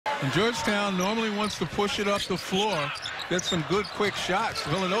And Georgetown normally wants to push it up the floor, get some good quick shots.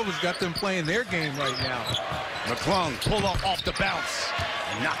 Villanova's got them playing their game right now. McClung pull up off the bounce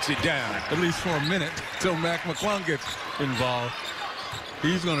and knocks it down. At least for a minute until McClung gets involved.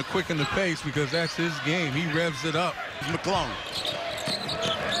 He's going to quicken the pace because that's his game. He revs it up. McClung.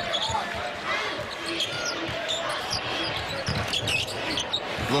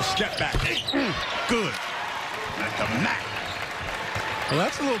 Little step back. Good. At the mat. Well,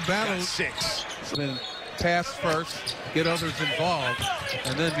 that's a little battle. That's 6. So then pass first, get others involved,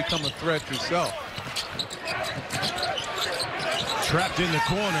 and then become a threat yourself. Trapped in the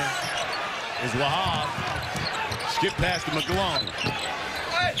corner is Wahab. Skip past to McClung.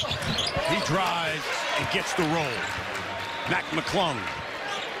 He drives and gets the roll. McClung.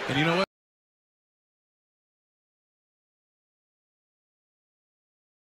 And you know what?